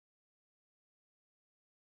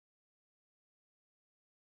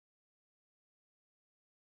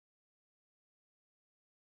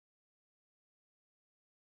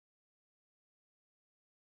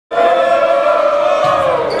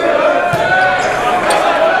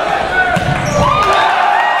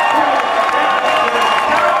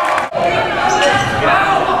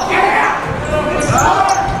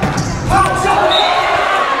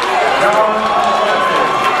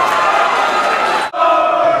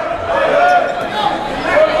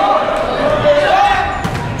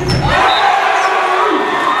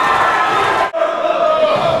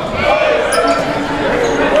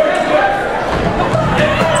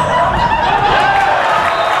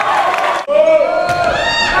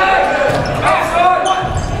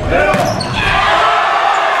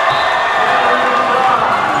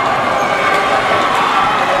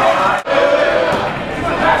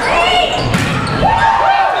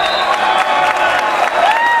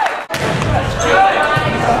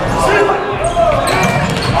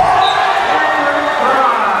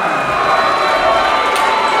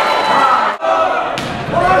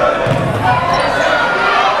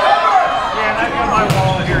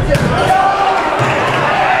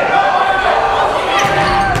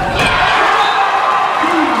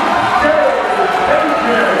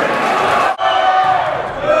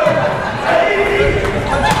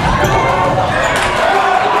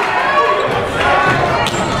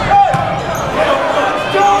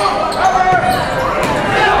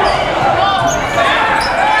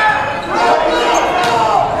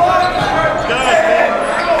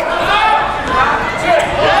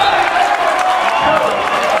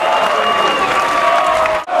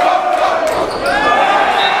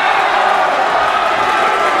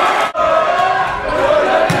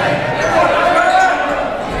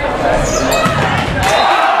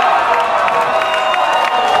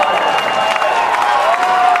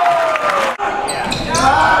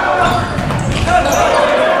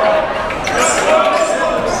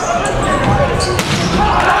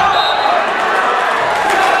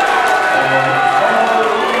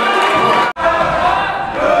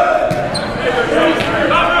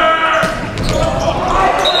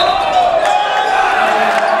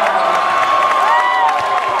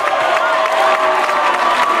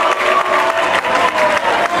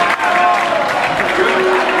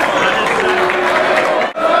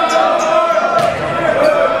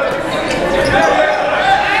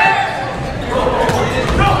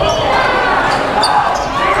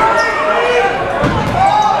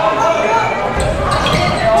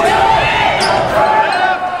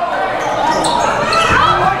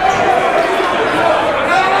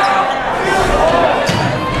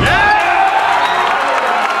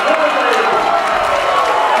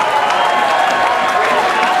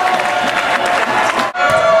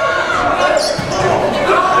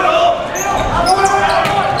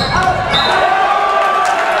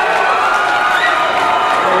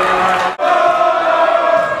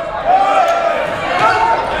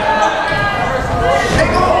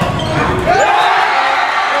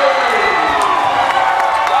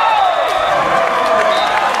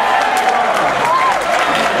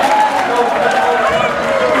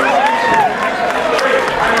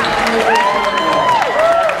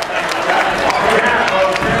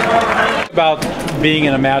being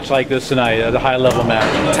in a match like this tonight, a high-level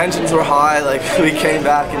match? Tensions were high. Like, we came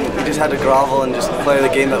back and we just had to grovel and just play the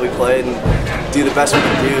game that we played and do the best we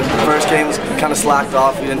could do. The first game was kind of slacked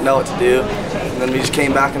off. We didn't know what to do. And then we just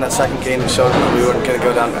came back in that second game and showed them that we weren't going to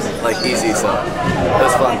go down like easy. So it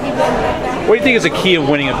was fun. What do you think is the key of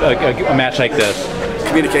winning a match like this?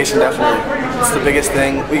 Communication, definitely. It's the biggest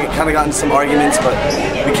thing. We kind of got into some arguments, but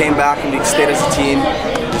we came back and we stayed as a team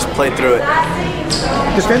and just played through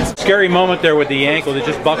it. Scary moment there with the ankle. Did it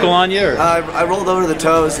just buckle on you? Or? I rolled over the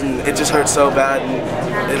toes and it just hurt so bad,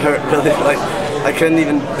 and it hurt really. Like, I couldn't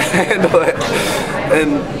even handle it.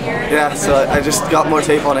 And yeah, so I just got more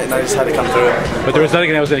tape on it and I just had to come through it. But there was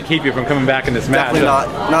nothing that was going to keep you from coming back in this match? Definitely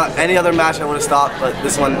not. Not any other match I would have stopped, but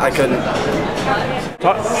this one I couldn't.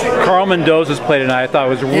 Carl Mendoza's play tonight I thought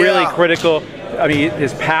was really critical. I mean,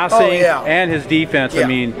 his passing and his defense. I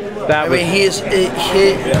mean, that was...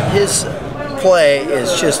 his play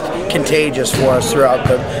is just contagious for us throughout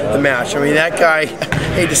the match. I mean, that guy, I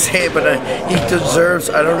hate to say it, but he deserves,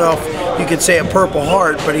 I don't know if you could say a Purple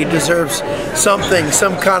Heart, but he deserves something,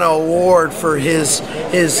 some kind of award for his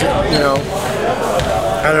you know,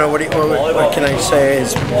 I don't know, what can I say,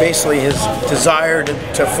 is basically his desire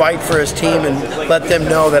to fight for his team and let them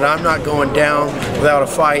know that I'm not going down without a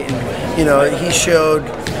fight. And, you know, he showed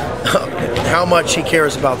how much he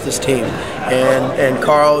cares about this team. And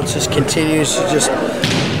Carl just continues to just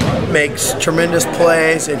makes tremendous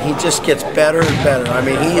plays, and he just gets better and better. I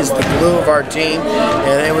mean, he is the glue of our team,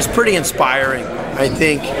 and it was pretty inspiring. I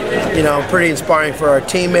think, you know, pretty inspiring for our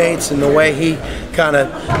teammates and the way he kind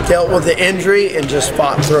of dealt with the injury and just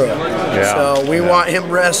fought through it. Yeah. So we want him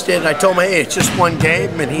rested. I told him, hey, it's just one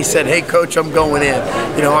game, and he said, hey, coach, I'm going in.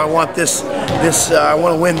 You know, I want I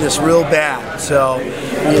want to win this real bad. So,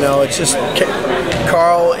 you know, it's just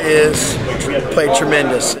Carl played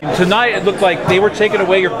tremendous. Tonight it looked like they were taking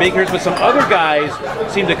away your big hitters, but some other guys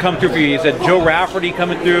seemed to come through for you. You said Joe Rafferty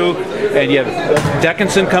coming through, and you have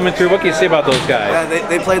Dickinson coming through. What can you say about those guys? Yeah,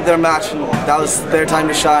 they played their match, and that was their time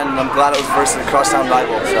to shine, and I'm glad it was versus a crosstown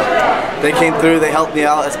rival. So they came through, they helped me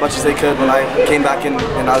out as much as they could when I came back in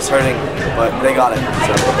and I was hurting, but they got it.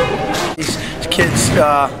 So. These kids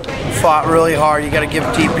fought really hard. You got to give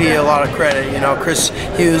DP a lot of credit. You know, Chris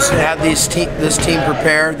Hughes had this team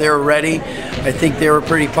prepared. They were ready. I think they were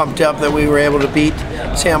pretty pumped up that we were able to beat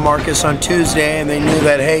San Marcos on Tuesday, and they knew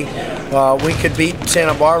that, hey, we could beat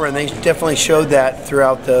Santa Barbara, and they definitely showed that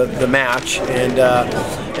throughout the match. And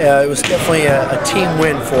it was definitely a team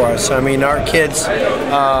win for us. I mean, our kids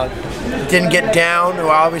didn't get down. Well,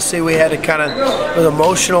 obviously, we had it was an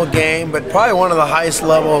emotional game, but probably one of the highest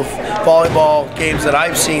level of volleyball games that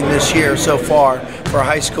I've seen this year so far for a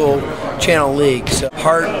high school channel league. So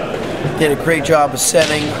Hart did a great job of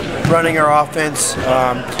setting, running our offense.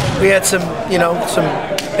 We had some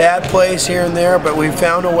bad plays here and there, but we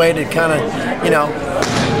found a way to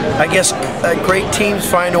I guess great teams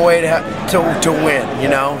find a way to win, you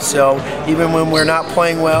know. So even when we're not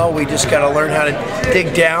playing well, we just got to learn how to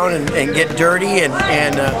dig down and get dirty and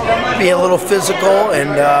be a little physical.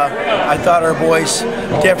 And I thought our boys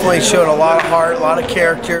definitely showed a lot of heart, a lot of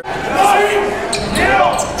character.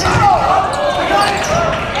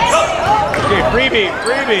 Okay, freebie,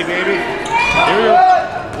 baby. Here we go.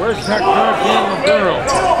 Where's that card girl?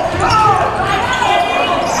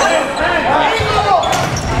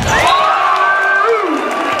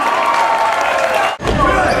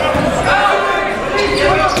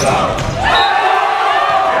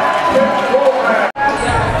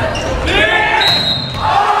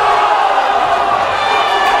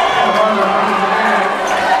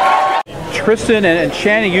 Tristan and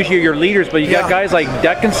Shannon usually are your leaders, but you got guys like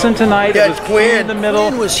Dickinson tonight. Yeah, that was Quinn in the middle.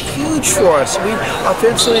 Quinn was huge for us.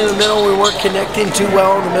 Offensively in the middle, we weren't connecting too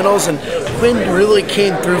well in the middles, and Quinn really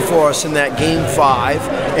came through for us in that game 5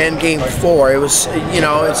 and game 4. It was,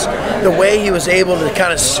 it's the way he was able to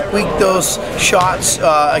kind of squeak those shots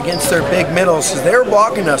against their big middles, because they were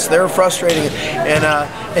blocking us, they were frustrating, and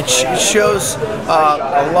it shows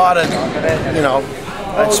a lot of,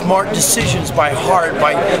 smart decisions by Hart,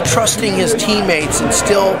 by trusting his teammates and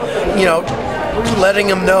still, letting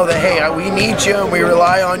them know that, hey, we need you and we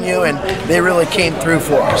rely on you, and they really came through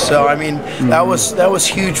for us. So I mean, that was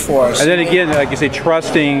huge for us. And then again, like you say,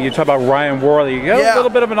 trusting. You talk about Ryan Worley. You got a little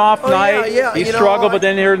bit of an off night. He struggled, but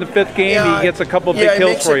then here in the 5th game, he gets a couple of big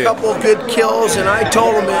kills for you. He makes a couple of good kills, and I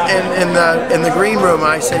told him in the green room,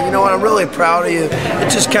 I said, you know what, I'm really proud of you. It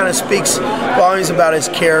just kind of speaks volumes about his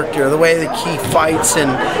character, the way that he fights,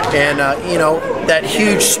 and that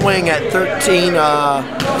huge swing at 13,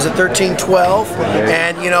 was it 13-12?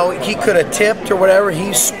 And, you know, he could have tipped or whatever.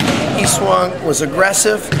 He swung, was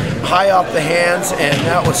aggressive, high off the hands, and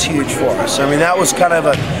that was huge for us. I mean, that was kind of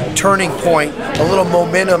a turning point, a little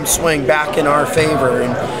momentum swing back in our favor.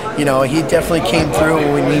 And, you know, he definitely came through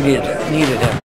when we needed him.